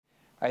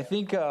I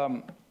think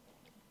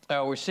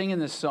we're singing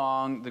this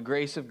song, The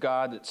Grace of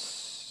God,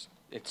 it's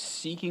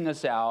seeking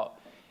us out.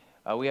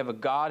 We have a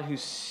God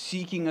who's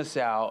seeking us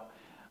out,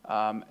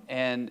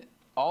 and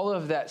all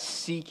of that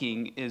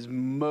seeking is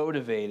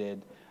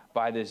motivated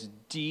by this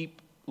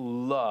deep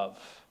love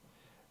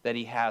that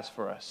he has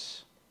for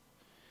us.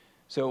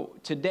 So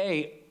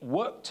today,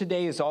 what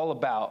today is all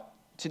about,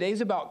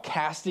 today's about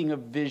casting a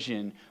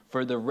vision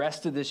for the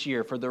rest of this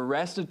year. For the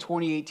rest of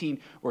 2018,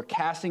 we're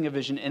casting a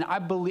vision. And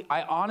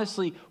I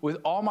honestly, with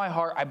all my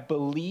heart, I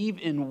believe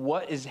in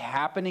what is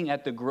happening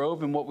at the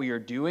Grove and what we are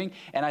doing.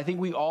 And I think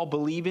we all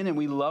believe in and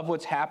we love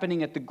what's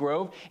happening at the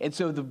Grove. And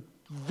so the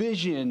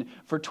vision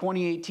for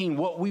 2018,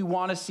 what we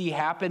want to see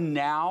happen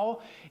now,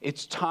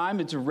 it's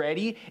time, it's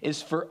ready,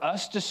 is for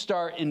us to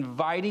start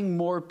inviting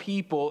more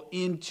people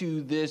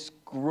into this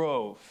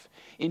Grove,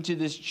 into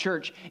this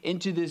church,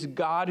 into this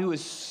God who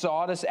has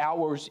sought us out.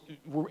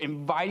 We're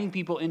inviting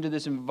people into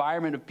this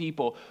environment of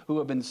people who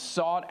have been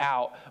sought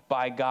out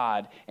by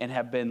God and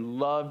have been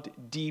loved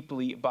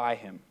deeply by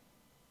him.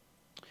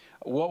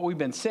 What we've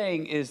been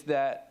saying is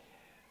that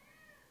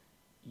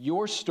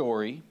your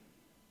story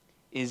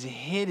is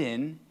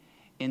hidden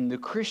in the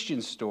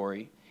Christian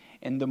story.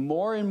 And the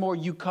more and more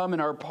you come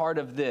and are part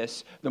of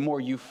this, the more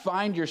you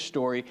find your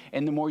story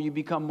and the more you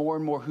become more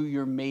and more who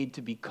you're made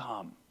to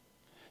become.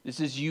 This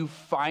is you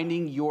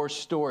finding your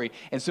story.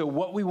 And so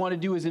what we want to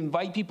do is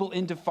invite people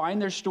in to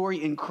find their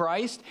story in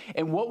Christ.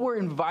 And what we're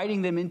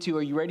inviting them into,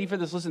 are you ready for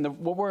this? Listen,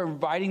 what we're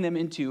inviting them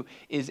into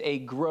is a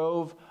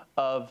grove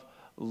of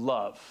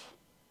love.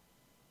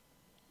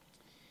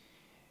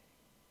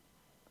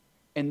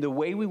 And the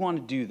way we want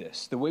to do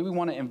this, the way we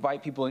want to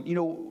invite people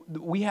in,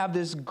 we have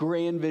this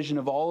grand vision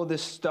of all of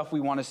this stuff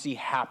we want to see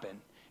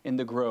happen in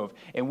the Grove.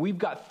 And we've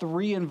got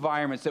 3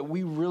 environments that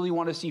we really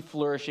want to see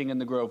flourishing in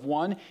the Grove.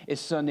 1 is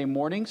Sunday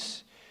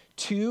mornings.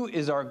 2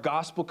 is our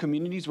gospel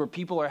communities where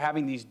people are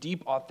having these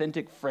deep,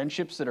 authentic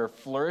friendships that are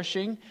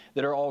flourishing,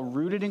 that are all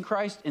rooted in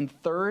Christ. And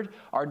 3rd,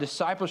 our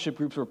discipleship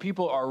groups where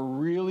people are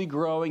really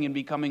growing and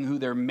becoming who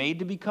they're made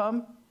to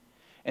become.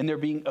 And they're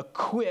being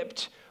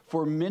equipped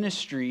for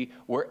ministry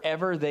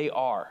wherever they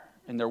are,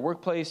 in their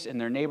workplace, in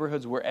their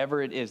neighborhoods, wherever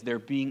it is. They're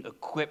being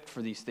equipped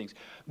for these things.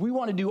 We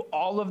want to do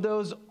all of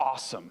those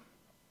awesome.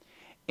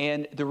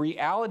 And the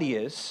reality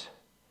is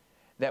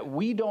that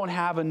we don't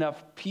have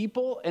enough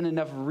people and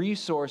enough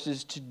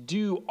resources to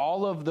do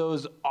all of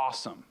those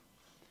awesome.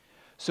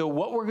 So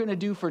what we're going to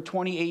do for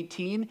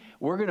 2018,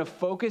 we're going to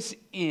focus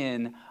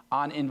in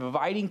on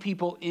inviting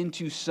people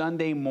into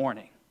Sunday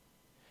morning.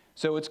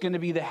 So it's going to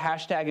be the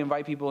hashtag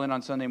invite people in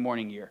on Sunday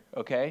morning year,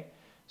 okay?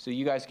 So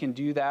you guys can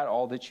do that,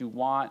 all that you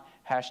want.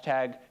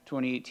 Hashtag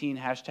 2018.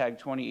 Hashtag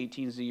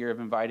 2018 is the year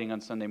of inviting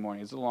on Sunday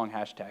morning. It's a long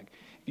hashtag.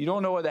 If you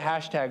don't know what the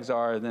hashtags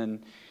are,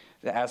 then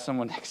ask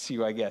someone next to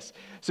you, I guess.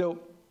 So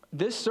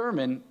this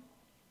sermon,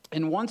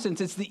 in one sense,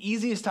 it's the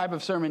easiest type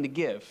of sermon to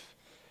give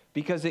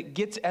because it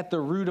gets at the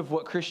root of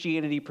what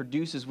Christianity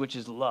produces, which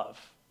is love.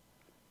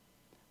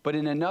 But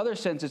in another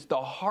sense, it's the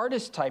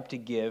hardest type to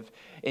give,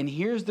 and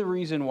here's the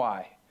reason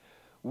why.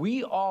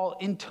 We all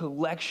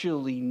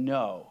intellectually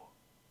know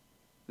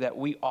that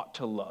we ought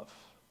to love.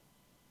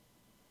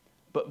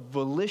 But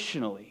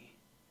volitionally,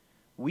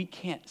 we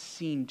can't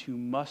seem to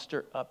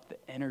muster up the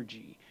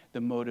energy,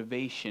 the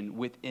motivation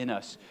within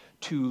us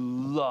to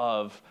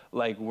love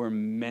like we're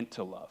meant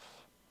to love.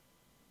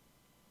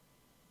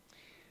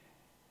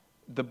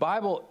 The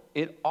Bible,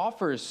 it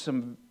offers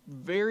some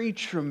very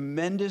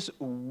tremendous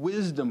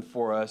wisdom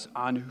for us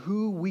on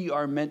who we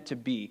are meant to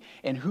be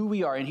and who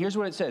we are. And here's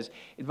what it says.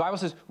 The Bible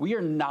says we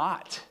are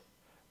not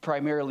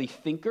primarily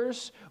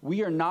thinkers,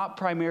 we are not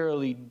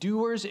primarily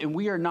doers, and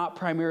we are not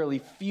primarily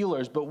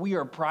feelers, but we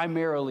are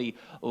primarily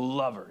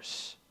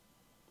lovers.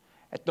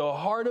 At the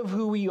heart of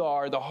who we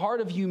are, the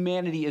heart of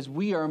humanity is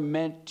we are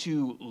meant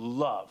to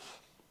love.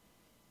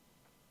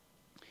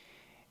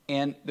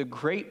 And the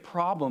great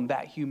problem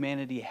that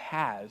humanity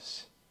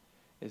has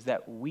is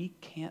that we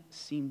can't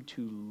seem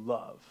to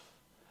love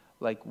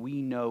like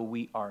we know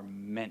we are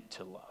meant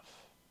to love.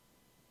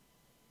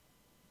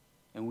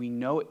 And we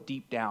know it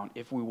deep down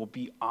if we will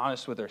be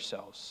honest with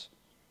ourselves.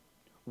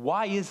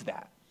 Why is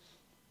that?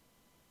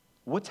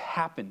 What's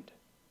happened?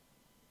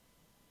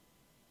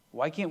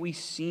 Why can't we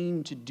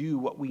seem to do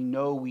what we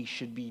know we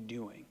should be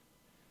doing?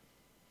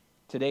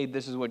 Today,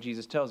 this is what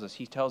Jesus tells us.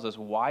 He tells us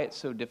why it's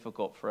so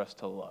difficult for us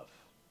to love.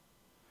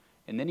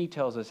 And then he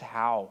tells us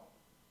how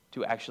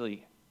to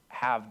actually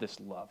have this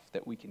love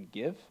that we can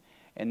give.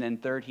 And then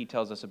 3rd, he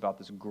tells us about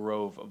this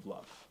grove of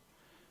love.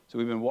 So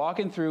we've been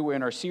walking through, we're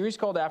in our series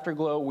called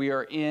Afterglow. We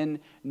are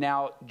in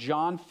now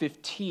John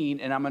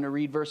 15, and I'm going to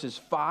read verses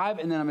 5,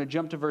 and then I'm going to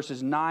jump to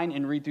verses 9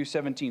 and read through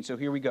 17. So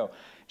here we go.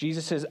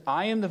 Jesus says,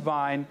 I am the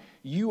vine,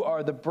 you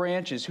are the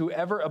branches.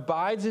 Whoever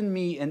abides in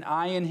me and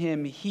I in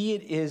him, he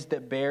it is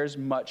that bears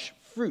much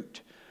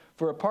fruit.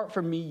 For apart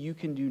from me, you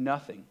can do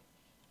nothing.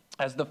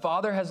 As the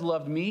Father has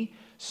loved me,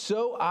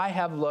 so I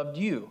have loved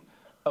you.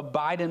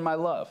 Abide in my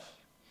love.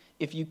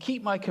 If you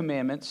keep my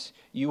commandments,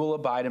 you will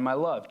abide in my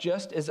love,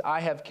 just as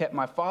I have kept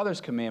my Father's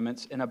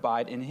commandments and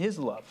abide in his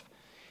love.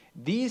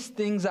 These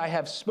things I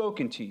have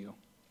spoken to you,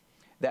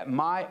 that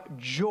my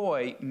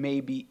joy may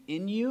be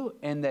in you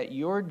and that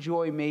your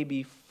joy may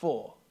be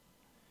full.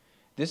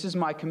 This is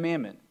my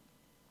commandment,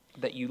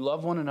 that you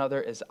love one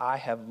another as I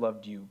have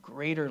loved you.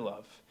 Greater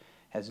love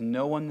has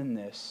no one than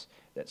this,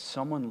 that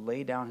someone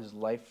lay down his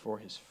life for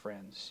his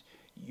friends.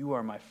 You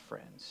are my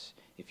friends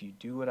if you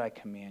do what I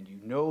command you.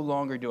 No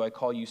longer do I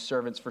call you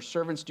servants, for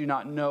servants do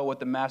not know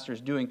what the master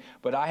is doing,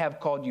 but I have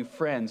called you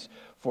friends.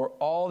 For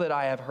all that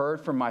I have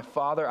heard from my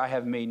Father I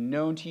have made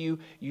known to you.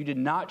 You did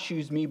not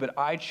choose me, but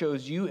I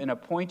chose you and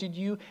appointed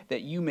you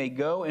that you may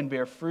go and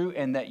bear fruit,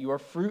 and that your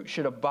fruit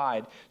should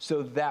abide,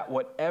 so that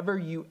whatever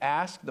you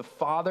ask the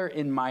Father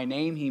in my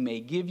name, he may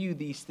give you.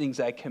 These things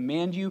I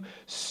command you,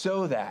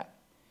 so that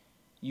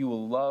you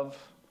will love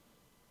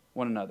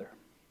one another.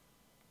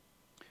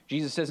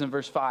 Jesus says in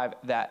verse 5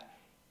 that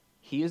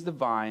he is the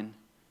vine,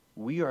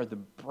 we are the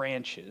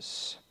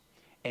branches,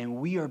 and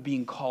we are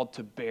being called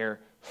to bear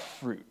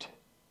fruit.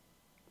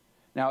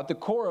 Now, at the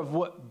core of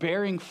what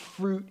bearing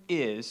fruit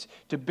is,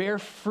 to bear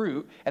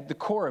fruit, at the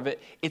core of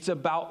it, it's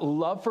about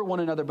love for one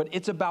another, but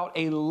it's about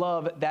a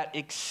love that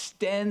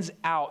extends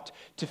out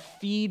to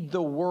feed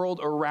the world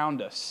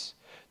around us.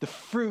 The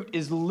fruit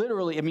is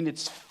literally,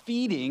 it's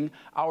feeding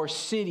our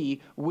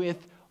city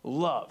with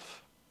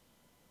love.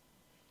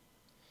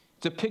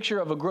 It's a picture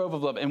of a grove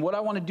of love. And what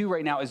I want to do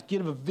right now is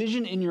give a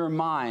vision in your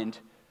mind,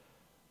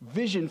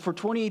 vision for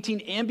 2018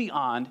 and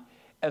beyond,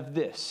 of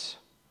this.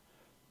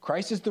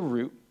 Christ is the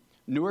root,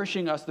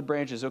 nourishing us, the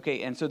branches.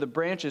 Okay, and so the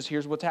branches,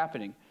 here's what's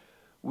happening.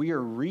 We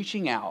are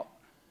reaching out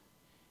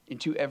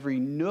into every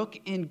nook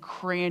and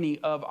cranny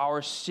of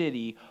our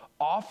city,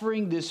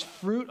 offering this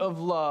fruit of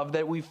love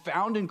that we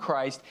found in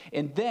Christ.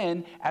 And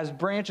then, as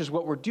branches,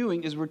 what we're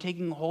doing is we're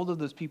taking hold of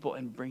those people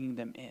and bringing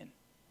them in.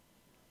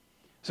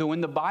 So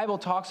when the Bible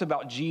talks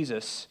about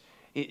Jesus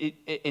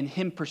and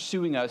him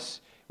pursuing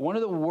us, one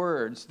of the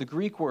words, the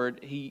Greek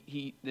word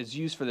he is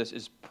used for this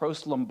is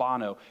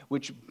proslambano,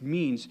 which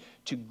means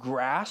to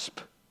grasp,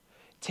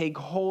 take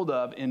hold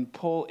of, and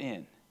pull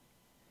in.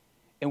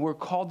 And we're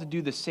called to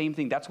do the same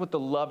thing. That's what the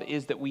love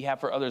is that we have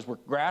for others. We're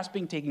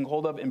grasping, taking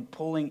hold of, and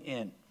pulling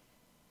in.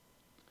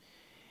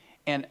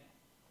 And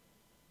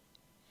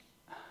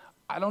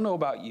I don't know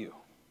about you,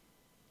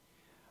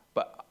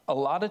 but a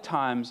lot of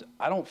times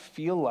I don't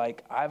feel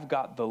like I've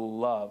got the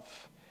love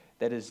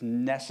that is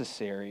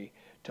necessary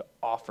to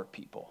offer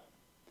people,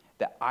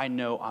 that I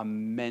know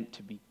I'm meant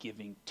to be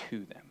giving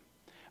to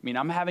them.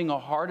 I'm having a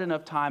hard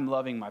enough time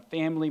loving my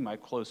family, my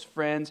close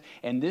friends,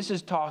 and this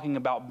is talking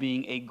about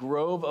being a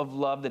grove of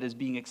love that is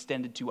being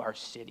extended to our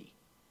city.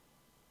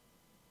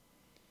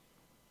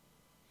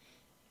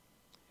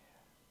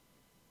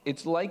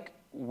 It's like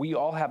we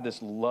all have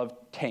this love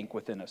tank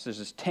within us. There's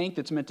this tank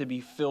that's meant to be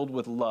filled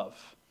with love.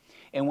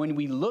 And when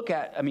we look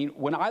at,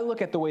 when I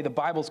look at the way the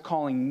Bible's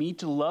calling me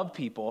to love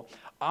people,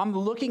 I'm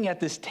looking at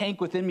this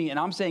tank within me and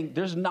I'm saying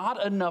there's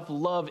not enough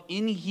love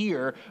in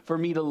here for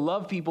me to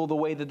love people the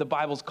way that the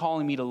Bible's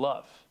calling me to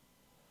love.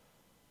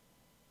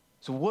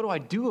 So what do I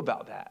do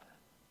about that?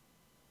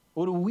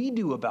 What do we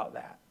do about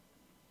that?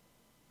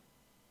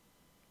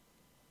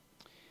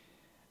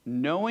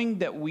 Knowing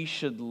that we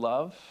should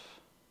love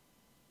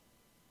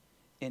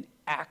and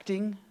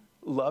acting,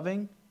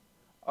 loving,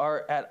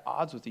 are at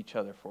odds with each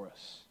other for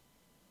us.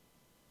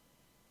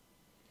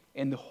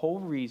 And the whole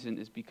reason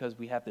is because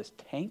we have this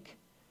tank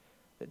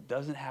that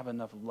doesn't have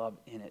enough love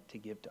in it to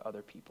give to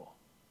other people.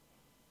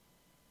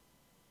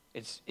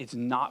 It's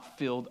not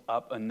filled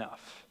up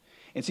enough.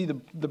 And see,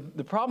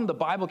 the problem the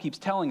Bible keeps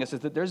telling us is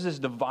that there's this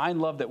divine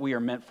love that we are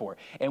meant for.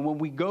 And when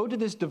we go to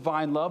this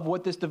divine love,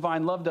 what this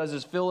divine love does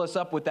is fill us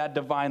up with that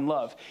divine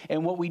love.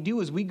 And what we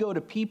do is we go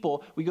to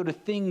people, we go to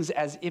things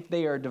as if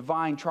they are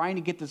divine, trying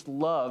to get this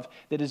love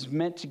that is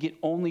meant to get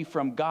only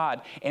from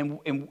God. And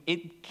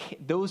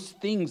those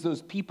things,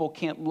 those people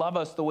can't love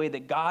us the way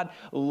that God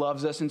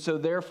loves us. And so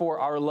therefore,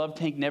 our love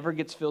tank never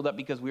gets filled up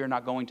because we are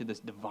not going to this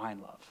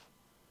divine love.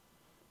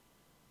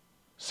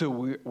 So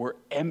we're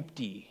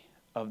empty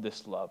of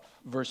this love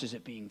versus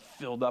it being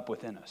filled up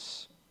within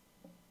us.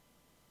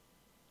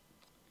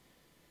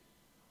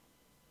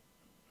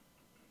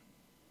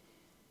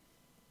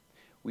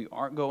 We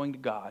aren't going to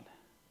God,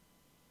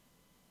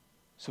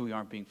 so we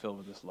aren't being filled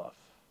with this love.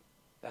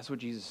 That's what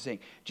Jesus is saying.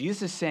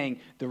 Jesus is saying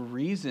the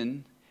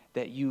reason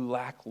that you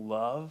lack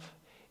love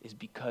is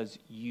because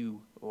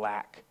you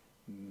lack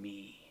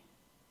me.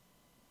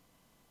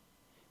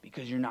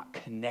 Because you're not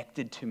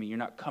connected to me. You're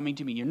not coming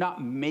to me. You're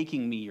not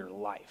making me your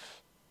life.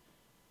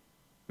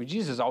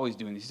 Jesus is always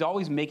doing this. He's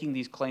always making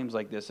these claims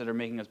like this that are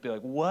making us be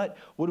like, what?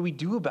 What do we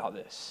do about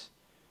this?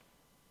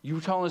 You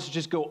were telling us to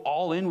just go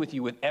all in with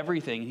you with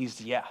everything. And he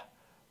says, yeah,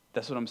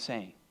 that's what I'm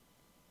saying.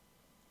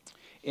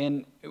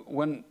 And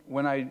when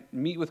I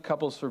meet with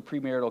couples for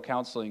premarital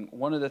counseling,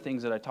 one of the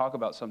things that I talk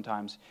about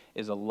sometimes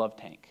is a love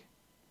tank.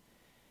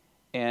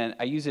 And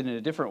I use it in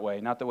a different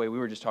way, not the way we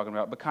were just talking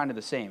about, but kind of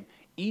the same.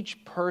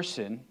 Each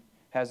person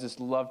has this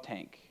love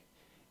tank.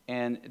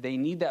 and they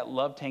need that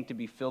love tank to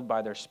be filled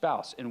by their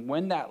spouse. And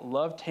when that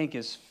love tank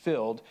is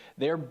filled,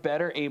 they're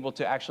better able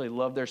to actually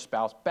love their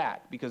spouse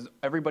back because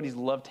everybody's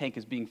love tank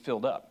is being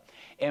filled up.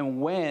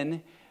 And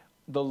when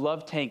the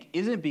love tank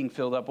isn't being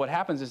filled up, what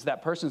happens is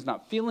that person's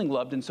not feeling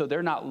loved, and so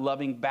they're not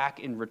loving back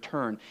in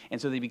return.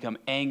 And so they become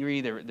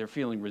angry, they're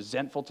feeling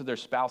resentful to their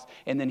spouse.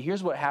 And then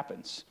here's what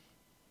happens.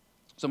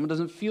 Someone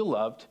doesn't feel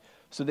loved,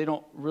 so they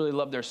don't really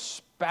love their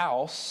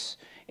spouse.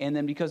 And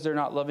then because they're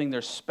not loving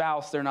their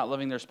spouse, they're not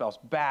loving their spouse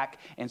back.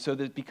 And so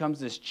it becomes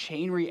this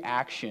chain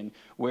reaction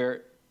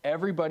where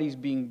everybody's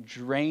being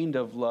drained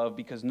of love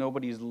because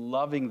nobody's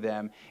loving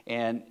them.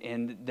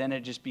 And then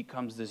it just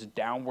becomes this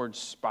downward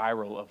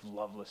spiral of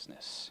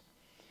lovelessness.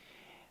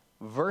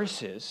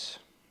 Versus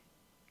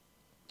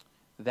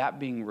that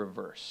being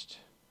reversed.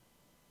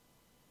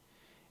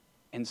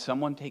 And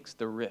someone takes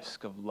the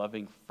risk of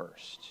loving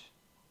first.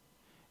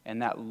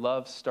 And that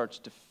love starts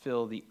to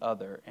fill the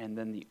other. And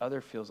then the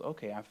other feels,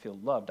 okay, I feel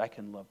loved. I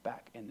can love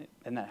back. And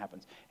that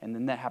happens. And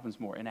then that happens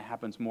more. And it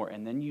happens more.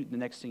 And then the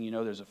next thing you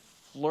know, there's a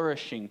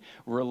flourishing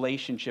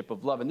relationship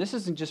of love. And this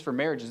isn't just for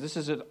marriages. This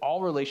is in all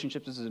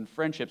relationships. This is in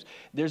friendships.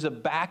 There's a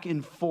back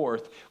and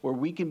forth where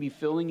we can be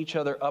filling each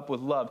other up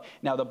with love.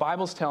 Now, the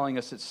Bible's telling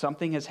us that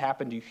something has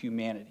happened to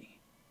humanity.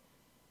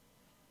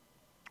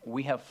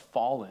 We have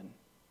fallen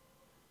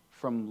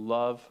from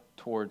love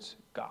towards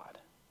God.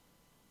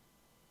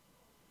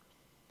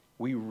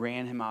 We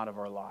ran him out of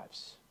our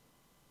lives.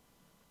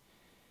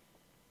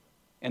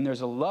 And there's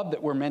a love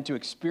that we're meant to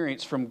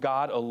experience from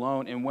God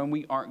alone. And when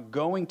we aren't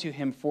going to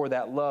him for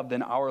that love,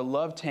 then our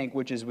love tank,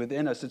 which is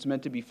within us, it's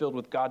meant to be filled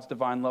with God's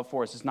divine love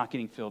for us, is not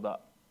getting filled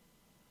up.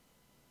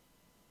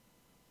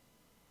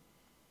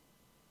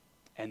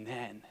 And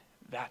then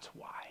that's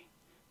why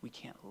we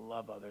can't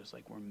love others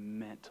like we're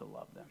meant to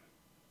love them.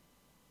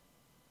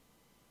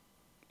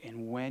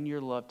 And when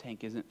your love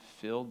tank isn't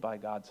filled by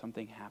God,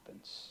 something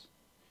happens.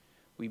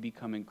 We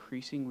become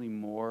increasingly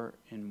more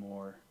and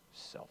more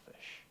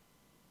selfish.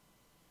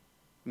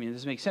 I mean,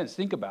 this makes sense.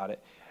 Think about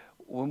it.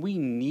 When we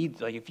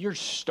need, like if you're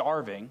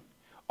starving,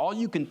 all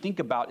you can think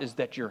about is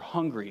that you're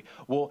hungry.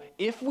 Well,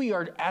 if we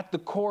are at the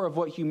core of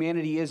what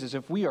humanity is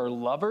if we are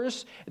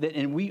lovers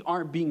and we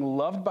aren't being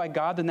loved by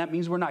God, then that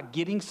means we're not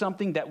getting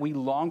something that we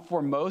long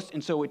for most.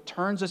 And so it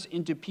turns us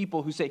into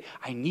people who say,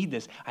 I need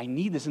this,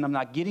 and I'm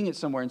not getting it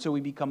somewhere. And so we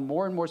become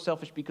more and more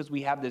selfish because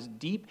we have this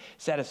deep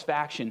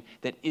satisfaction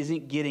that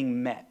isn't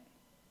getting met.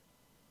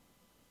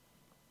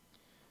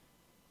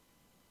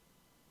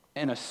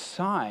 And a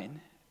sign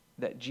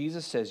that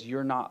Jesus says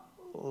you're not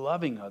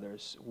loving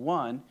others,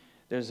 one,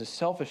 there's a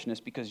selfishness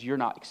because you're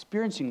not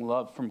experiencing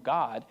love from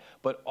God,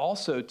 but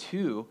also,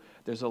 two,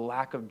 there's a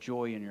lack of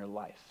joy in your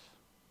life.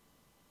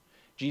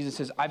 Jesus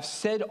says, I've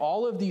said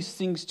all of these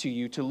things to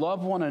you to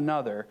love one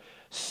another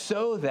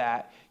so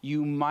that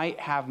you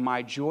might have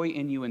my joy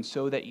in you and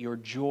so that your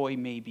joy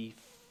may be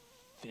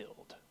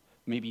filled,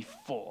 may be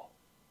full.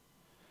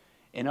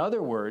 In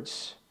other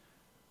words,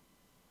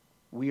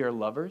 we are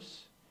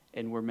lovers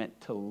and we're meant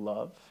to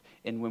love.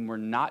 And when we're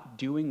not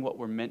doing what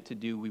we're meant to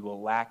do, we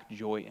will lack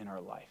joy in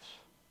our life.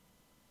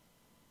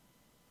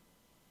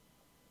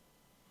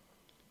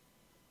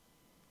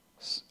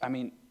 I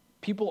mean,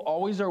 people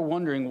always are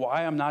wondering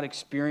why I'm not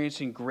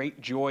experiencing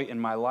great joy in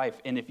my life.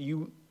 And if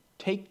you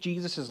take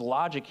Jesus'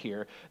 logic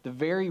here, the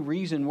very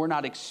reason we're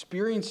not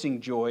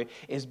experiencing joy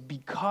is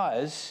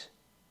because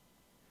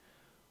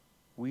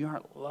we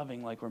aren't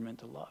loving like we're meant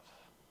to love.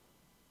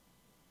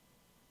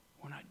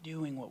 We're not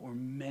doing what we're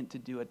meant to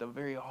do. At the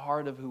very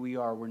heart of who we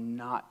are, we're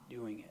not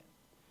doing it.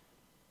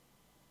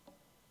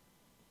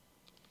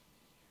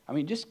 I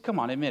mean, just come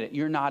on, admit it.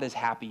 You're not as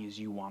happy as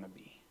you want to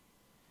be.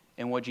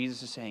 And what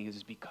Jesus is saying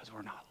is because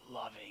we're not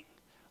loving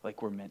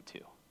like we're meant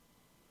to.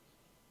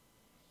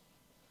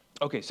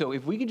 Okay, so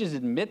if we could just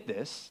admit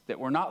this, that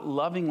we're not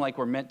loving like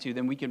we're meant to,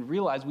 then we can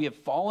realize we have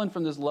fallen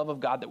from this love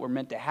of God that we're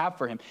meant to have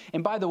for him.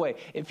 And by the way,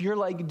 if you're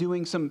like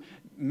doing some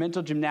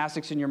mental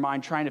gymnastics in your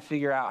mind trying to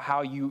figure out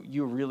how you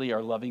really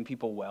are loving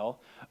people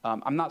well,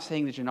 I'm not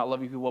saying that you're not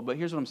loving people well, but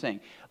here's what I'm saying.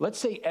 Let's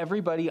say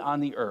everybody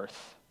on the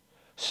earth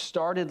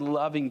started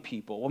loving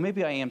people. Well,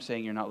 maybe I am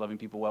saying you're not loving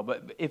people well,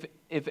 but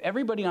if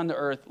everybody on the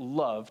earth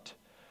loved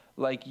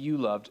like you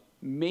loved,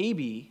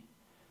 maybe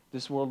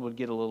this world would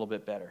get a little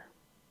bit better.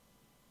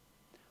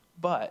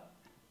 But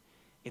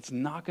it's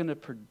not going to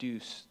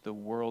produce the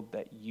world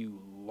that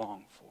you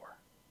long for.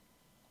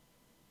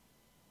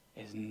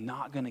 It's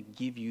not going to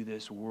give you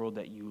this world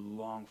that you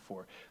long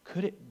for.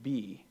 Could it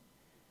be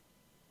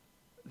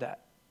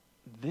that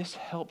this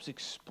helps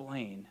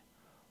explain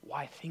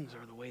why things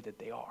are the way that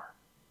they are?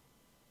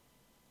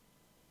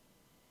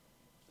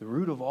 The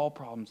root of all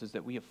problems is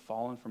that we have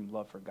fallen from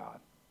love for God.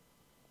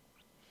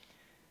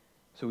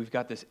 So we've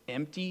got this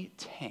empty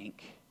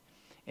tank,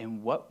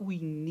 and what we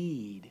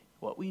need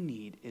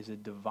is a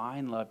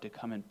divine love to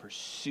come and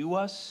pursue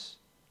us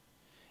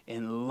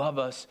and love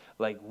us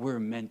like we're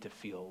meant to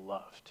feel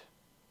loved.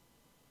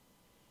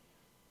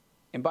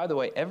 And by the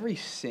way, every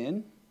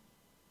sin,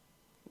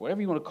 whatever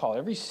you want to call it,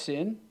 every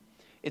sin,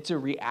 it's a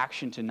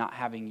reaction to not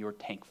having your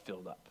tank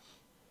filled up.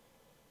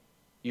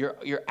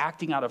 You're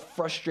acting out of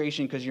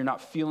frustration because you're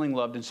not feeling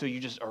loved, and so you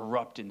just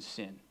erupt in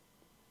sin.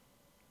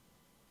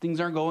 Things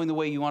aren't going the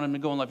way you want them to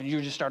go in life, and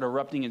you just start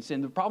erupting in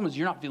sin. The problem is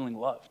you're not feeling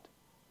loved.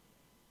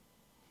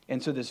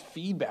 And so this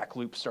feedback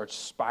loop starts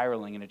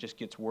spiraling, and it just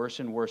gets worse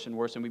and worse and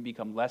worse, and we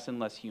become less and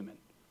less human.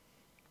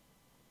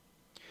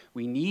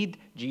 We need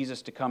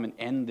Jesus to come and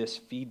end this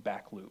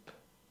feedback loop,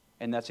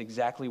 and that's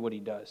exactly what he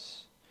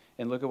does.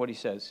 And look at what he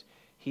says.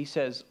 He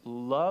says,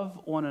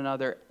 love one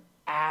another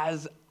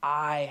as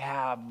I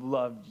have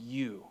loved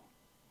you.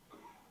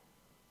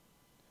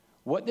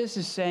 What this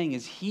is saying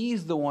is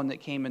he's the one that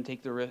came and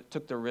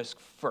took the risk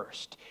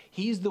first.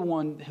 He's the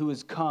one who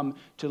has come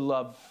to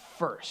love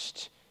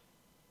first.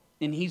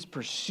 And he's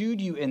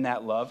pursued you in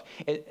that love.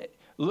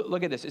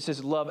 Look at this. It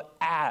says, love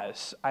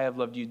as I have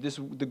loved you.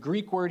 The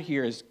Greek word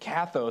here is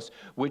kathos,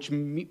 which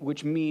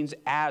means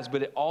as,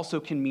 but it also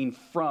can mean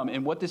from.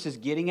 And what this is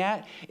getting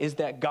at is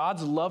that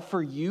God's love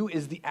for you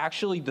is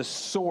actually the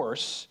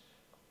source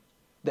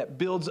that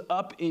builds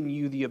up in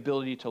you the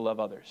ability to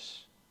love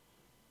others.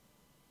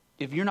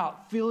 If you're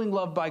not feeling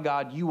loved by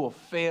God, you will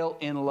fail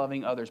in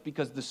loving others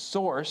because the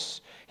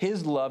source,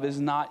 his love, is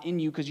not in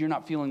you because you're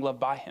not feeling loved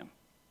by him.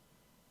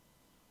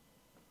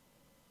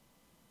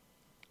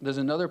 There's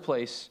another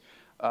place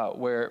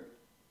where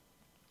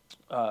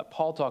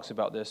Paul talks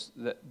about this,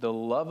 that the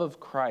love of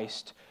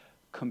Christ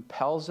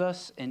compels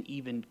us and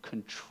even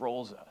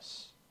controls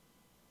us.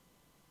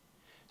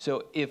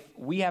 So if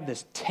we have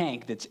this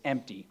tank that's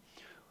empty,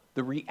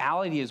 the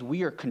reality is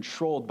we are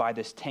controlled by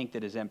this tank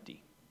that is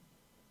empty.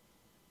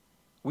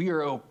 We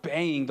are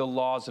obeying the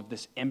laws of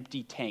this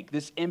empty tank.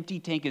 This empty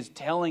tank is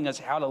telling us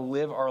how to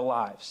live our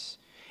lives.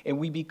 And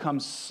we become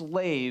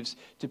slaves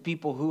to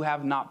people who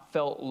have not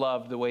felt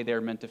loved the way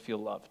they're meant to feel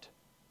loved.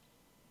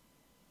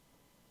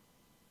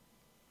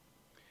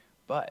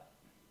 But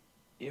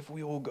if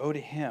we will go to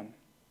him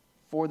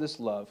for this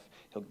love,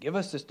 he'll give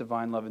us this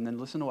divine love, and then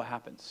listen to what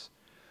happens.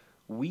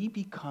 We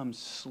become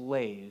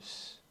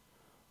slaves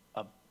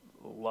of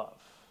love.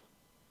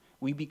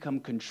 We become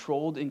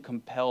controlled and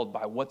compelled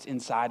by what's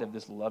inside of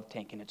this love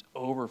tank, and it's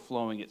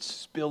overflowing, it's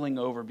spilling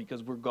over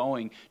because we're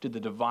going to the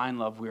divine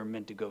love we are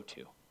meant to go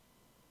to.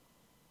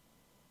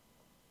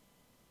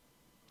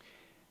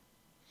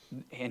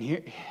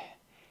 And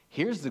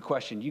here's the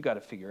question you got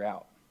to figure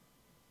out.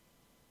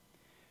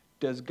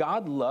 Does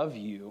God love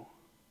you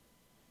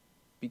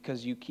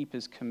because you keep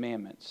his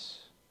commandments?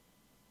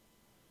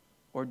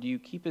 Or do you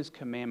keep his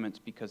commandments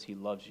because he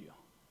loves you?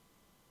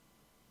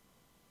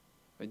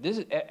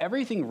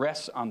 Everything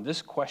rests on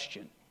this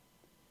question.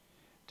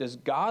 Does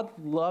God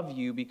love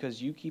you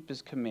because you keep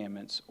his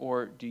commandments,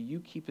 or do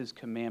you keep his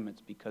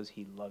commandments because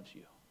he loves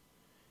you?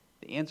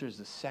 The answer is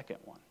the second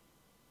one.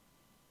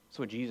 That's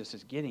what Jesus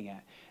is getting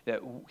at,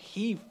 that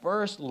he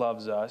first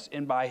loves us,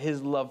 and by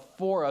his love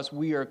for us,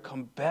 we are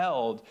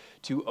compelled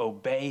to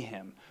obey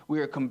him. We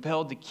are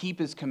compelled to keep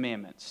his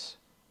commandments.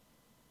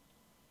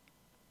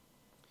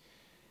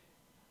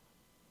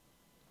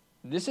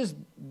 This is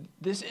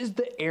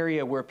the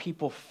area where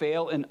people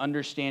fail in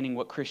understanding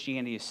what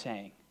Christianity is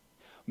saying.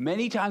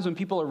 Many times when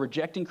people are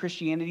rejecting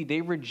Christianity,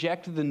 they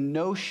reject the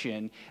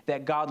notion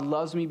that God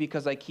loves me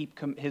because I keep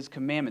his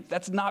commandments.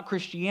 That's not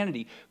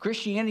Christianity.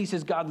 Christianity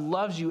says God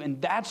loves you, and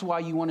that's why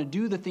you want to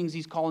do the things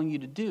he's calling you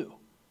to do.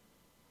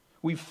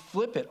 We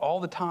flip it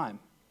all the time.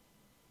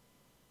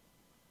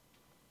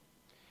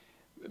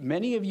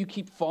 Many of you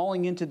keep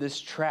falling into this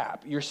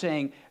trap. You're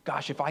saying,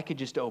 gosh, if I could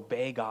just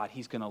obey God,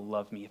 he's going to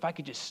love me. If I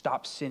could just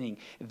stop sinning,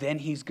 then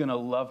he's going to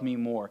love me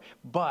more.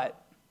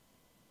 But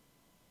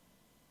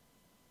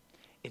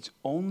it's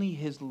only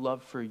his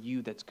love for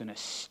you that's going to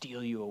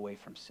steal you away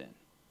from sin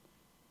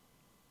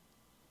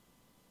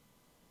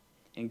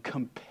and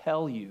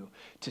compel you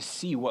to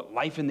see what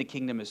life in the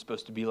kingdom is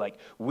supposed to be like,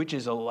 which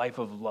is a life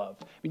of love.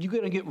 I mean, you're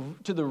going to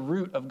get to the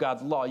root of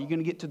God's law. You're going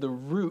to get to the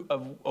root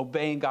of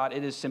obeying God.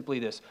 It is simply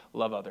this: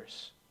 love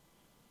others.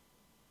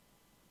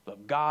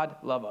 Love God,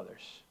 love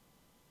others.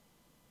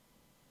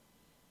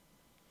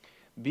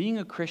 Being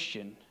a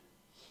Christian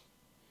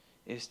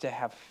is to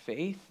have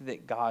faith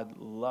that God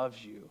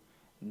loves you,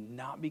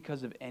 not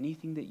because of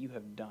anything that you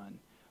have done,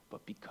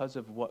 but because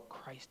of what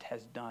Christ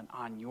has done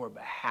on your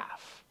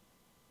behalf.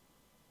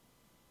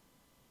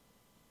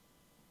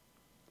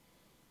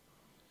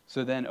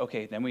 So then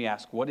we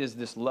ask, what is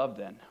this love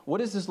then? What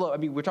is this love? I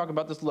mean, we're talking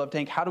about this love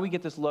tank. How do we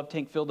get this love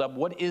tank filled up?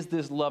 What is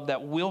this love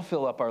that will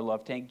fill up our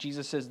love tank?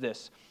 Jesus says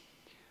this: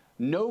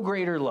 no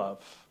greater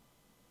love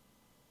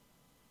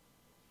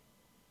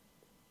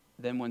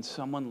than when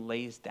someone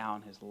lays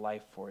down his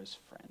life for his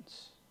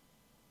friends.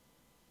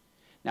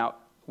 Now,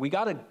 we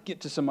got to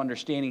get to some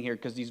understanding here,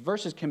 because these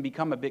verses can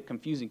become a bit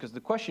confusing, because the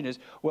question is,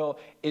 well,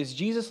 is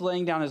Jesus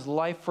laying down his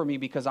life for me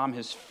because I'm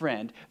his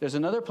friend? There's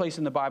another place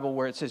in the Bible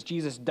where it says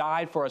Jesus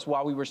died for us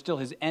while we were still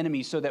his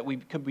enemies so that we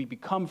could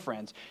become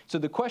friends. So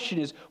the question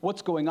is,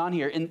 what's going on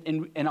here?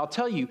 And I'll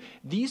tell you,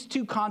 these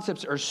two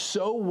concepts are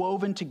so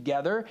woven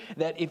together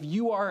that if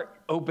you are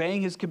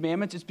obeying his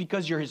commandments, it's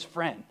because you're his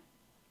friend.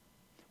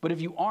 But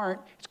if you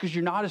aren't, it's because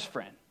you're not his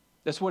friend.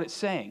 That's what it's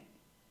saying.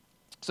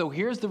 So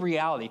here's the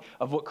reality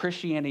of what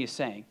Christianity is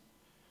saying.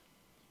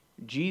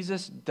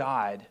 Jesus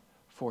died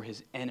for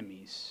his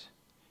enemies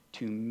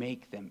to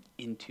make them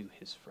into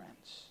his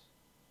friends.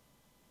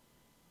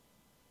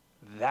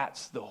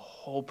 That's the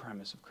whole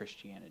premise of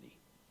Christianity.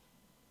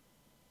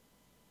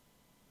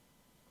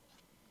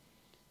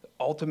 The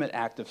ultimate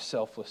act of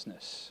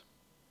selflessness.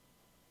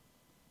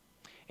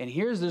 And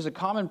there's a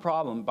common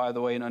problem, by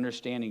the way, in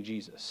understanding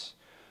Jesus.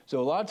 So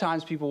a lot of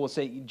times people will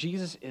say,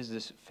 Jesus is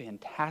this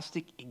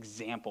fantastic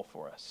example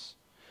for us.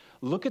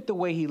 Look at the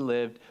way he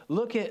lived.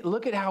 Look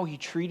at how he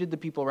treated the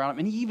people around him.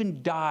 And he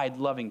even died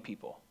loving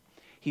people.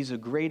 He's a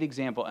great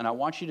example. And I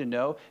want you to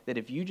know that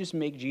if you just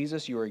make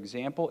Jesus your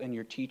example and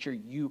your teacher,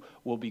 you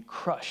will be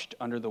crushed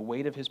under the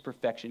weight of his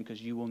perfection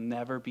because you will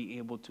never be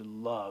able to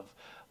love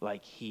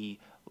like he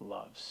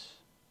loves.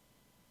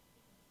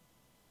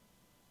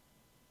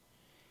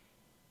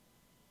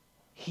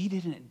 He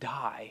didn't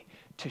die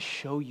to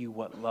show you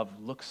what love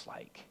looks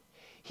like.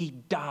 He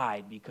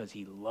died because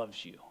he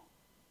loves you.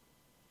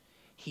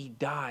 He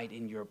died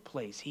in your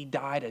place. He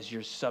died as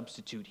your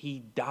substitute.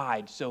 He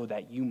died so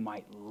that you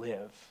might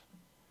live.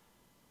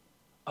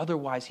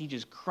 Otherwise, he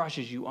just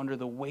crushes you under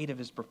the weight of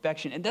his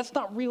perfection. And that's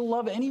not real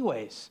love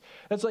anyways.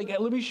 That's like,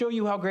 let me show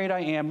you how great I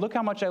am. Look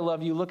how much I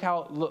love you.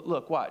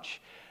 Look,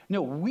 watch.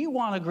 No, we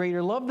want a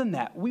greater love than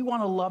that. We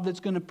want a love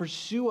that's going to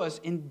pursue us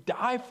and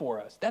die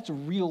for us. That's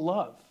real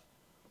love.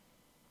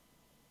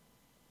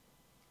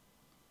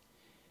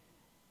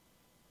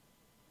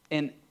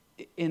 And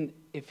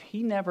if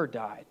he never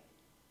died,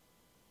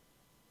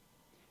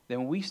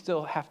 then we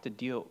still have to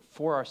deal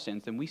for our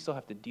sins, then we still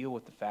have to deal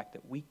with the fact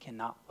that we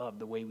cannot love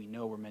the way we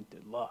know we're meant to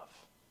love.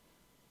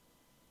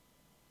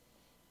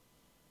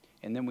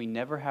 And then we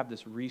never have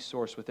this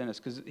resource within us.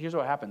 Because here's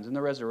what happens. In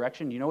the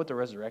resurrection, you know what the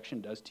resurrection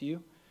does to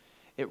you?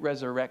 It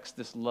resurrects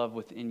this love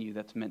within you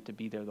that's meant to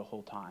be there the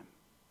whole time.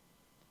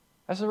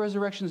 That's what the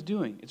resurrection's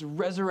doing. It's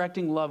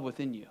resurrecting love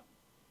within you.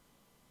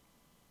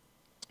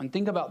 And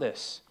think about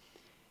this.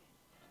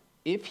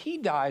 If he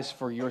dies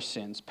for your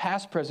sins,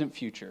 past, present,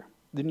 future,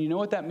 then you know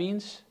what that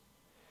means?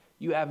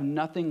 You have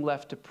nothing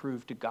left to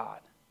prove to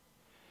God.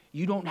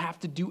 You don't have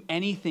to do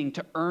anything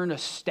to earn a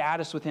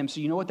status with him.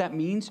 So you know what that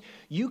means?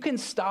 You can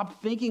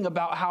stop thinking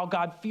about how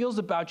God feels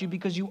about you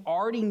because you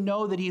already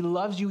know that he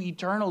loves you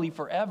eternally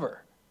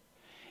forever.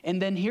 And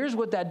then here's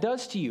what that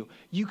does to you.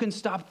 You can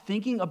stop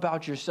thinking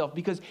about yourself,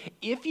 because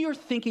if you're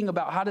thinking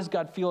about how does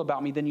God feel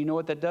about me, then you know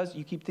what that does?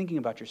 You keep thinking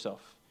about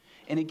yourself.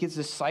 And it gets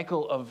this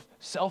cycle of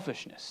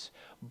selfishness.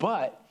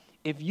 But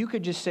if you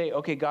could just say,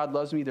 okay, God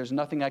loves me, there's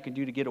nothing I can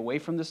do to get away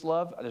from this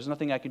love, there's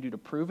nothing I can do to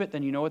prove it,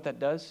 then you know what that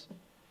does?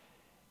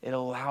 It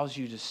allows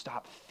you to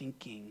stop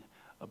thinking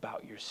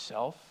about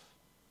yourself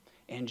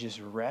and just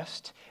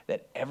rest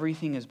that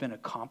everything has been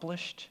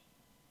accomplished.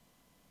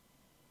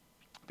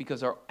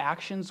 Because our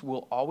actions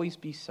will always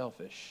be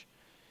selfish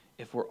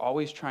if we're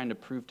always trying to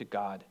prove to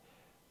God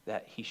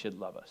that he should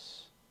love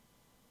us.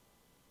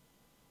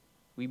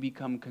 We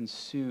become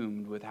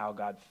consumed with how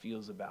God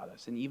feels about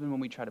us. And even when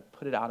we try to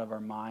put it out of our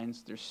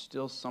minds, there's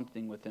still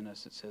something within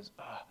us that says,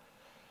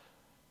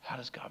 how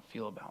does God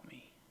feel about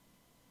me?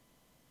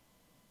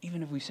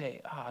 Even if we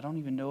say, I don't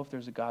even know if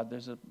there's a God,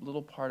 there's a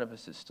little part of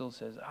us that still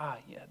says,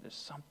 yeah, there's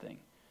something.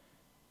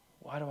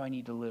 Why do I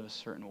need to live a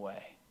certain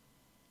way?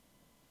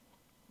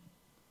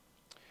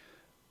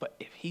 But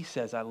if he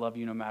says, I love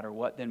you no matter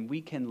what, then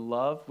we can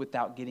love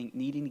without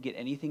needing to get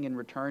anything in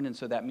return. And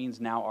so that means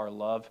now our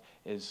love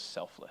is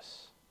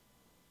selfless.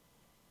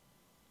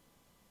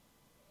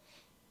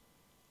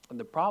 And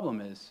the problem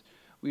is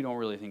we don't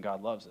really think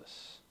God loves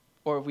us.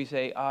 Or if we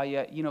say,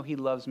 yeah, he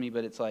loves me,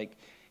 but it's like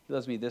he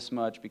loves me this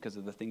much because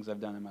of the things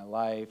I've done in my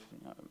life.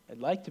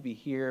 I'd like to be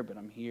here, but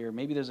I'm here.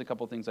 Maybe there's a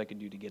couple things I could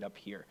do to get up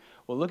here.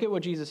 Well, look at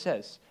what Jesus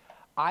says.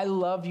 I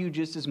love you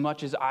just as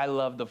much as I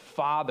love the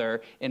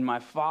Father, and my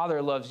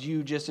Father loves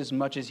you just as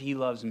much as he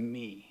loves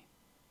me.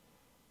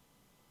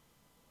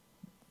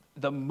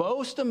 The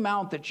most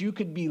amount that you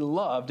could be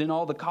loved in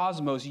all the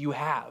cosmos, you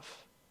have.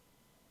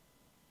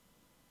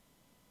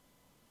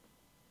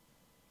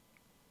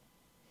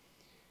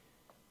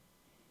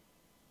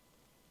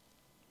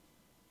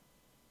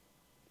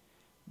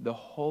 The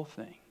whole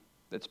thing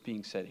that's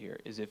being said here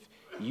is if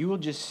you will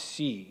just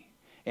see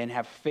and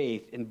have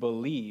faith and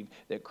believe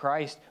that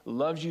Christ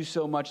loves you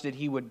so much that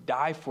he would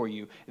die for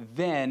you,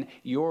 then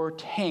your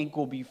tank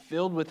will be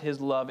filled with his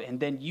love, and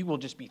then you will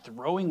just be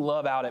throwing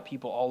love out at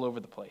people all over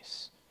the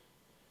place.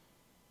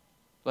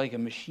 Like a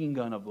machine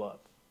gun of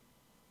love.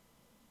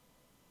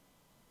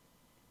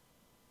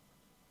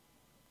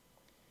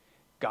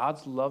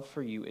 God's love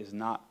for you is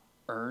not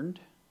earned.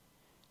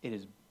 It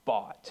is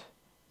bought,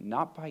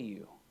 not by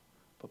you,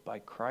 but by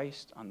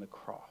Christ on the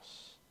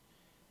cross.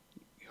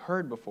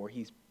 Heard before,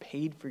 he's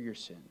paid for your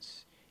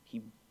sins.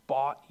 He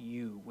bought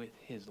you with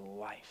his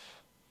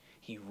life.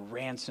 He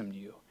ransomed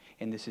you.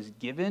 And this is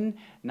given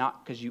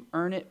not because you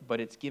earn it, but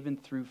it's given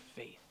through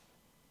faith.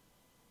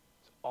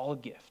 It's all a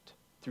gift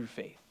through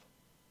faith.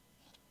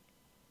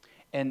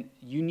 And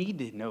you need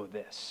to know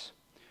this.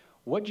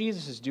 What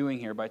Jesus is doing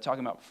here by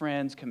talking about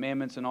friends,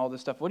 commandments, and all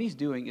this stuff, what he's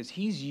doing is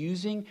he's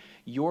using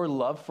your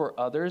love for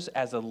others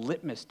as a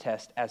litmus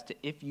test as to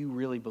if you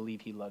really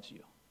believe he loves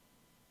you.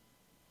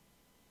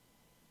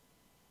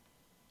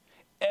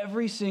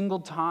 Every single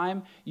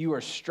time you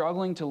are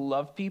struggling to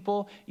love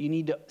people, you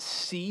need to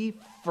see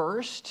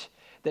first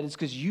that it's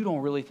because you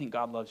don't really think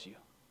God loves you.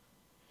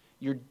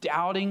 You're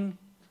doubting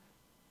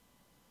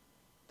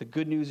the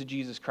good news of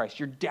Jesus Christ.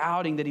 You're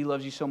doubting that he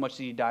loves you so much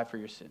that he died for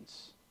your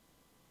sins.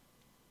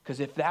 Because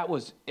if that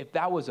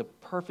was a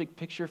perfect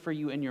picture for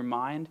you in your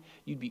mind,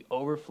 you'd be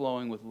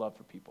overflowing with love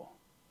for people.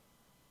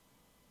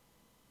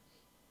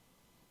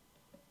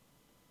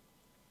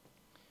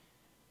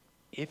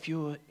 If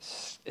you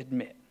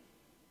admit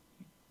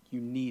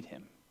you need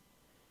him,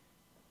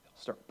 he'll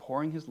start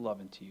pouring his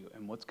love into you,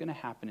 and what's going to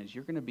happen is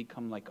you're going to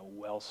become like a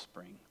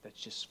wellspring that's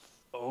just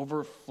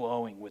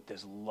overflowing with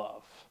this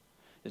love.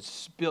 It's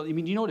spilled. I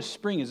mean, you know what a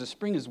spring is? A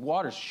spring is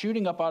water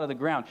shooting up out of the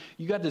ground.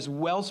 You got this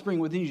wellspring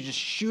within you just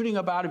shooting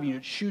up out of you.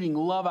 It's shooting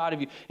love out of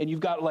you. And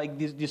you've got like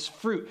this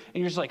fruit. And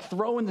you're just like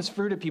throwing this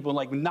fruit at people and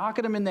like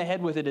knocking them in the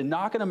head with it and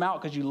knocking them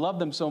out because you love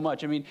them so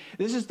much. I mean,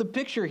 this is the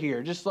picture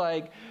here. Just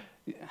like,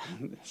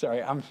 sorry,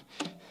 let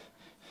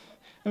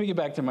me get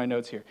back to my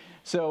notes here.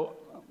 So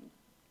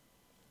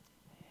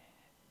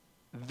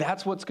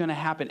that's what's going to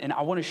happen. And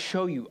I want to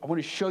show you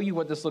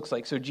what this looks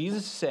like. So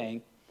Jesus is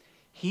saying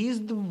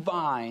he's the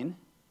vine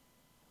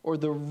or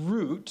the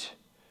root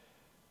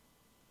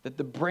that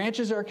the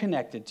branches are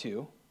connected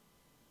to,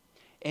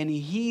 and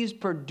he's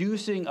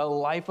producing a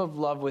life of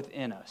love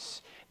within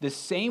us. The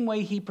same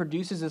way he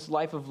produces this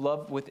life of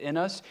love within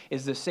us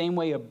is the same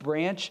way a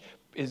branch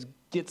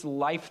gets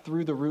life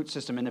through the root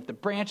system. And if the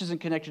branch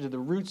isn't connected to the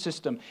root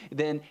system,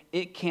 then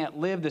it can't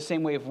live. The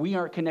same way if we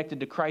aren't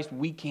connected to Christ,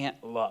 we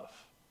can't love.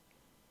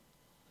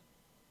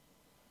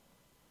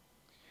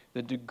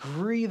 The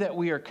degree that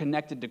we are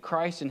connected to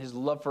Christ and his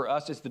love for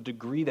us is the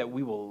degree that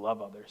we will love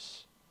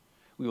others.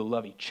 We will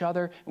love each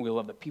other, and we will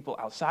love the people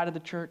outside of the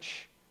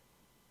church.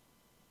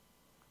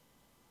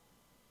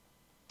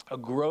 A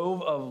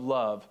grove of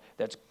love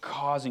that's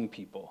causing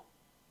people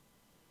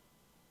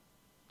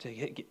to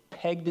get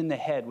pegged in the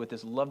head with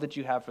this love that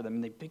you have for them,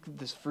 and they pick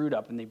this fruit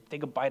up, and they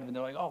take a bite of it, and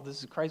they're like, oh, this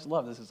is Christ's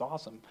love. This is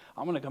awesome.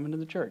 I'm going to come into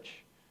the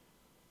church.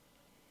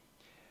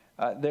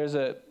 There's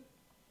a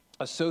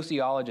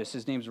sociologist,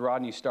 his name's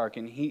Rodney Stark,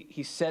 and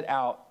he set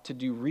out to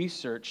do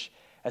research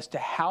as to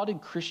how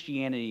did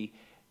Christianity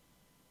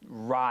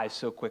rise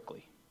so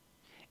quickly.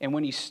 And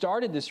when he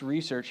started this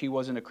research, he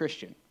wasn't a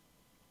Christian.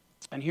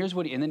 And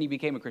then he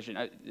became a Christian,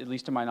 at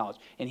least to my knowledge.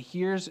 And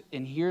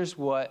here's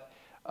what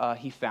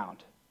he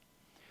found.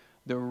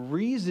 The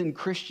reason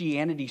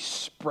Christianity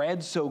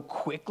spread so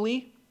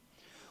quickly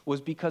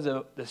was because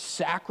of the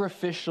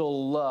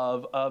sacrificial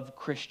love of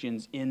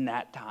Christians in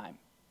that time.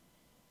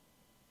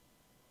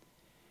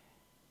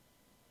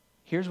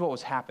 Here's what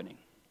was happening.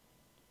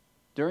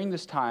 During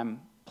this time,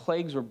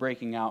 plagues were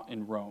breaking out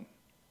in Rome.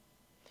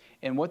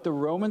 And what the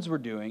Romans were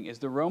doing is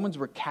the Romans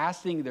were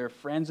casting their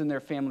friends and their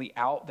family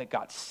out that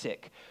got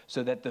sick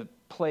so that the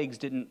plagues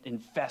didn't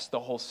infest the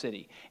whole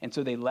city. And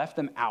so they left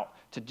them out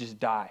to just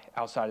die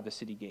outside of the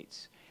city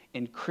gates.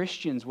 And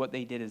Christians, what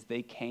they did is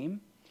they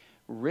came,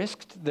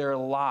 risked their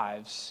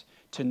lives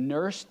to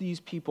nurse these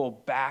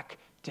people back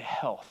to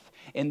health.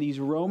 And these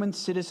Roman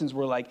citizens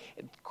were like,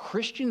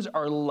 Christians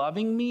are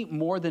loving me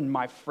more than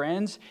my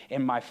friends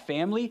and my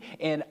family,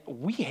 and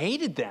we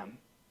hated them.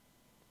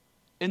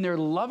 And they're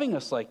loving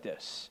us like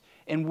this.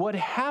 And what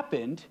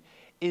happened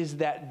is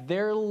that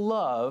their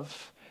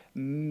love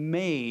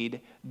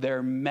made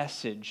their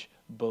message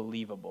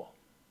believable.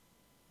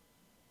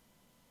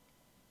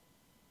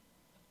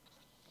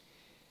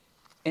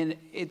 And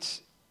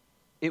it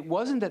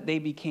wasn't that they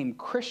became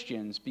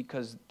Christians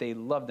because they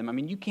loved them. I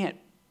mean, you can't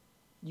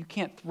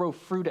throw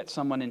fruit at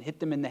someone and hit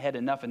them in the head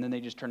enough and then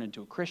they just turn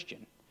into a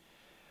Christian.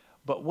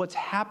 But what's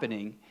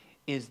happening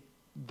is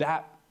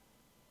that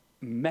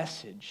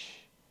message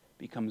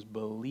becomes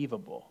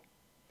believable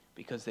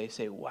because they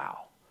say,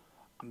 wow,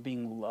 I'm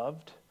being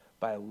loved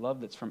by a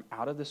love that's from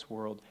out of this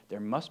world. There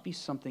must be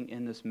something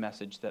in this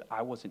message that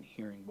I wasn't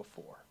hearing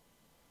before.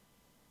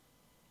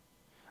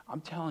 I'm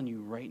telling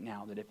you right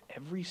now that if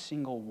every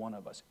single one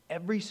of us,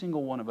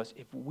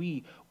 if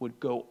we would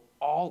go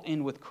all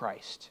in with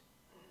Christ,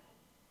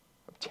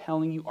 I'm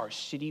telling you our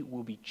city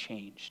will be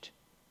changed.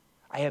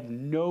 I have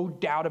no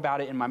doubt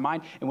about it in my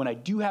mind. And when I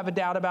do have a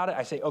doubt about it,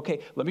 I say,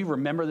 okay, let me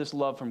remember this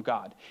love from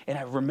God. And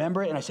I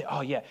remember it and I say, oh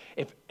yeah,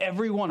 if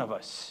every one of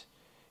us,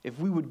 if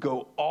we would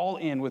go all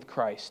in with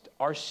Christ,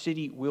 our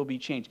city will be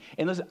changed.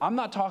 And listen, I'm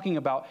not talking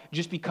about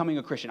just becoming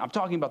a Christian. I'm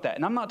talking about that.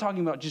 And I'm not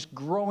talking about just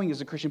growing as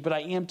a Christian, but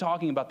I am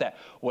talking about that.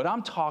 What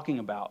I'm talking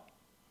about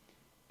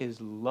is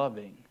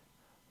loving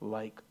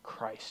like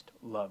Christ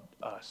loved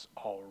us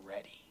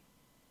already.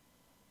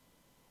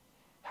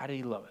 How did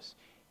he love us?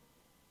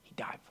 He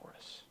died for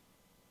us.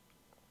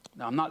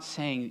 Now, I'm not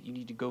saying that you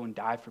need to go and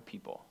die for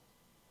people.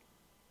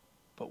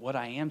 But what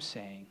I am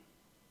saying,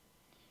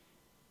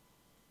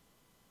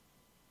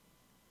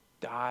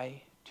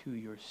 die to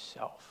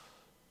yourself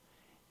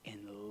and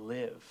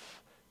live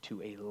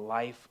to a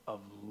life of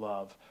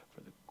love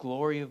for the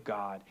glory of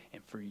God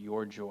and for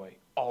your joy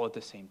all at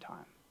the same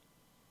time.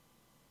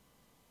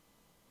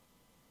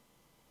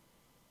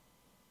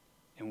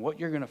 And what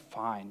you're going to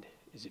find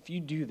is if you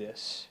do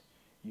this,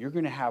 you're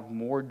going to have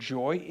more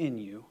joy in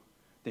you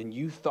than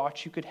you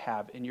thought you could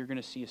have, and you're going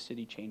to see a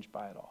city changed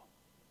by it all.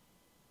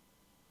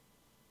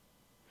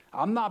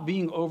 I'm not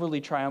being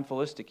overly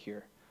triumphalistic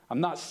here. I'm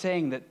not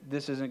saying that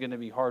this isn't going to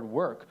be hard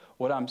work.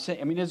 What I'm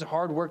saying, it's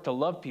hard work to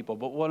love people,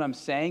 but what I'm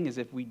saying is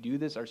if we do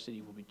this, our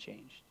city will be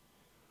changed.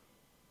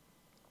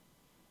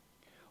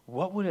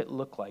 What would it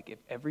look like if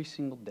every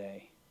single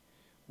day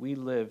we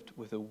lived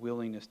with a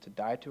willingness to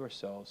die to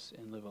ourselves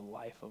and live a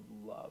life of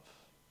love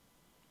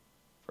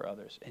for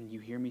others? And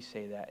you hear me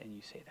say that, and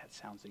you say, that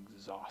sounds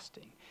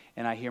exhausting.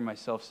 And I hear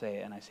myself say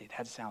it, and I say,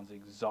 that sounds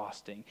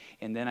exhausting.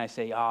 And then I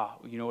say,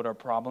 you know what our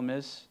problem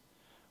is?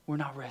 We're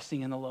not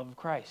resting in the love of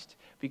Christ.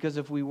 Because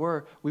if we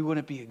were, we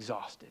wouldn't be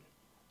exhausted,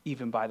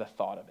 even by the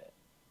thought of it.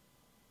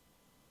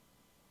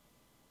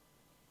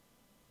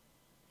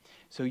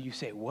 So you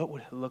say, what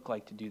would it look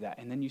like to do that?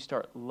 And then you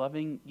start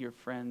loving your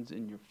friends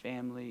and your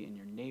family and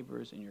your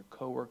neighbors and your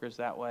coworkers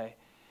that way,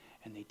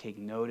 and they take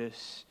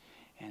notice,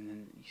 and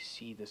then you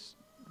see this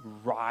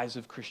rise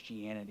of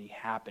Christianity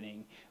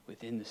happening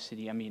within the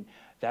city.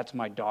 That's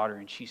my daughter,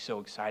 and she's so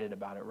excited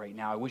about it right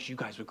now. I wish you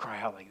guys would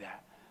cry out like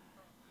that.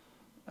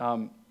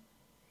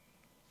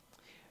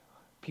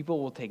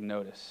 People will take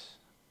notice.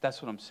 That's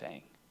what I'm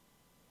saying.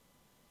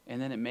 And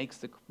then it makes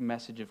the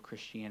message of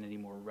Christianity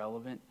more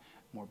relevant,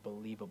 more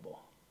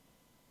believable.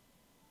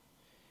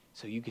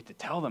 So you get to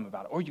tell them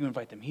about it, or you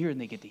invite them here and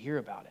they get to hear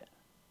about it.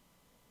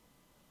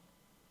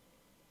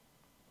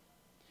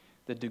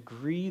 The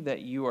degree that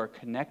you are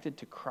connected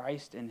to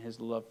Christ and his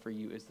love for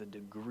you is the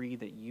degree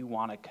that you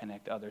want to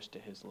connect others to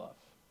his love.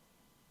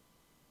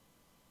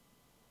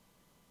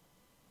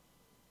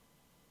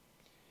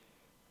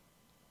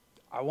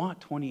 I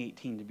want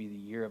 2018 to be the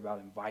year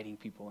about inviting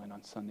people in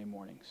on Sunday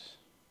mornings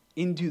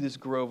into this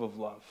grove of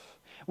love.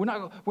 We're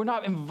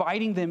not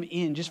inviting them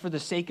in just for the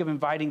sake of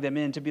inviting them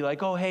in to be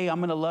like, oh, hey, I'm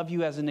going to love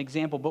you as an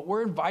example. But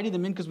we're inviting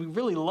them in because we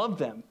really love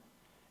them.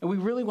 And we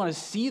really want to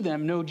see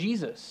them know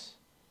Jesus.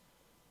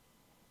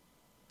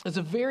 It's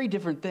a very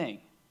different thing.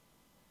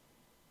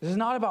 This is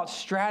not about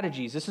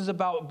strategies. This is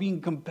about being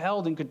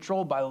compelled and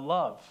controlled by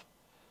love.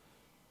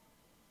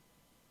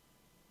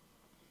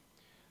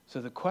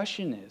 So the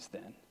question is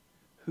then,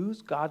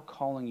 who's God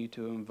calling you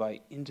to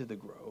invite into the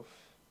grove?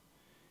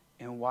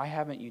 And why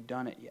haven't you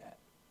done it yet?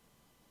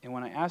 And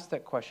when I ask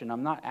that question,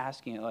 I'm not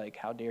asking it like,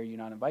 how dare you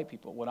not invite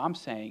people? What I'm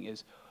saying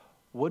is,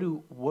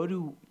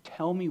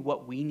 tell me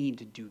what we need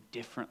to do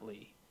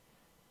differently.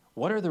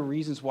 What are the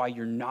reasons why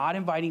you're not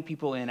inviting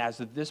people in as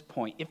of this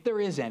point, if there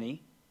is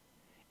any,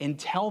 and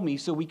tell me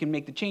so we can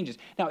make the changes.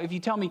 Now, if you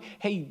tell me,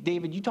 hey,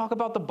 David, you talk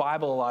about the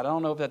Bible a lot. I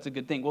don't know if that's a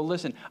good thing. Well,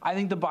 listen, I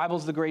think the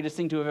Bible's the greatest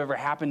thing to have ever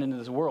happened in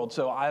this world,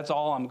 so that's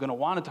all I'm going to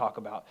want to talk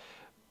about.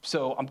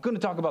 So I'm going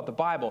to talk about the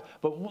Bible.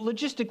 But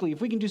logistically,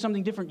 if we can do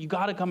something different, you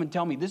got to come and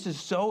tell me. This is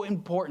so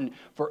important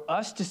for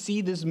us to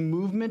see this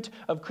movement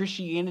of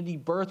Christianity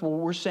birth where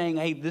we're saying,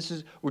 hey,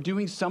 we're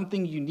doing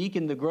something unique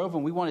in the Grove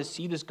and we want to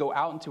see this go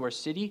out into our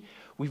city.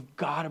 We've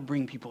got to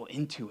bring people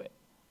into it.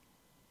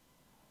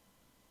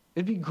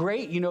 It'd be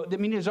great,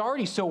 it's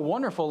already so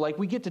wonderful. Like,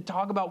 we get to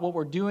talk about what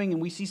we're doing and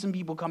we see some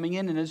people coming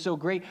in and it's so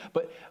great.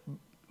 But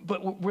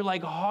we're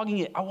like hogging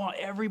it. I want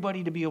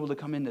everybody to be able to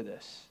come into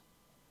this.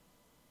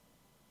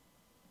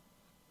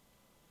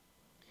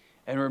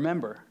 And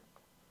remember,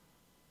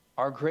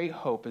 our great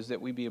hope is that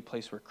we be a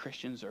place where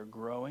Christians are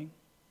growing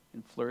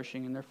and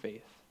flourishing in their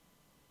faith,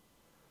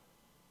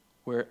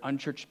 where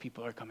unchurched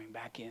people are coming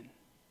back in,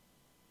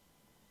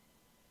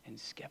 and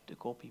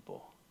skeptical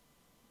people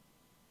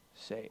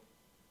say,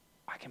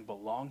 I can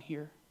belong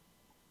here,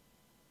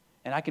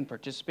 and I can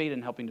participate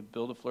in helping to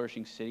build a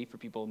flourishing city for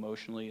people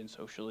emotionally and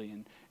socially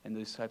and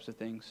those types of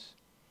things.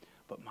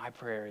 But my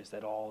prayer is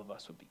that all of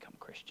us would become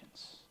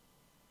Christians.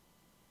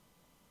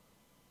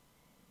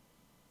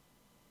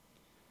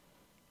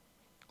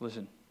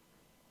 Listen,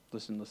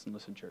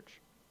 church.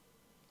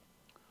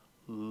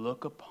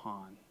 Look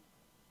upon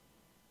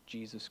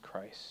Jesus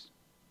Christ,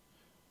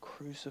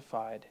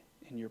 crucified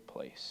in your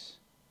place.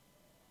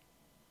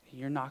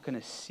 You're not going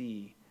to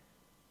see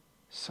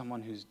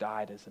someone who's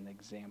died as an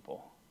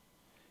example.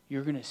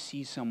 You're going to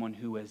see someone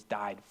who has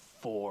died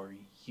for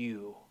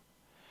you,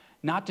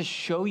 not to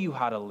show you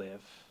how to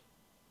live.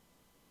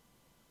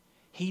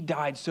 He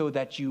died so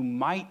that you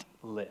might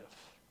live.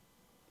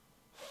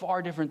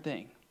 Far different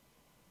thing.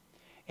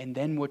 And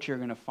then what you're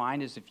going to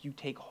find is if you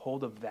take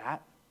hold of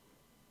that,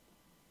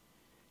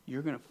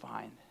 you're going to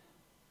find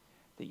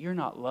that you're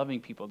not loving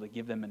people to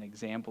give them an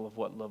example of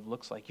what love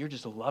looks like. You're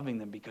just loving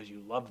them because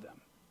you love them.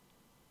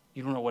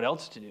 You don't know what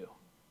else to do.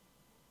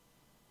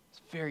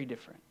 It's very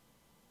different.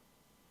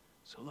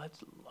 So let's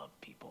love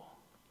people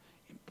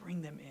and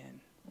bring them in.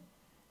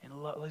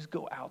 And let's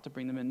go out to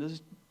bring them in.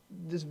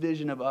 This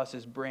vision of us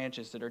as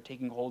branches that are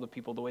taking hold of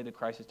people the way that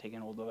Christ has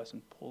taken hold of us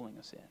and pulling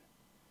us in.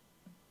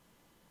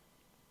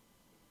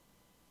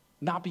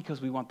 Not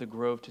because we want the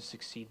Grove to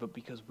succeed, but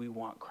because we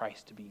want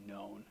Christ to be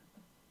known.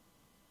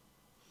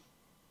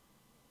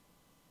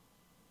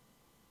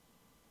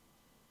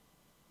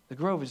 The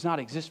Grove does not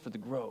exist for the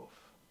Grove.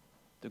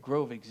 The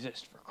Grove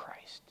exists for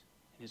Christ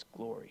and his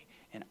glory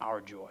and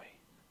our joy.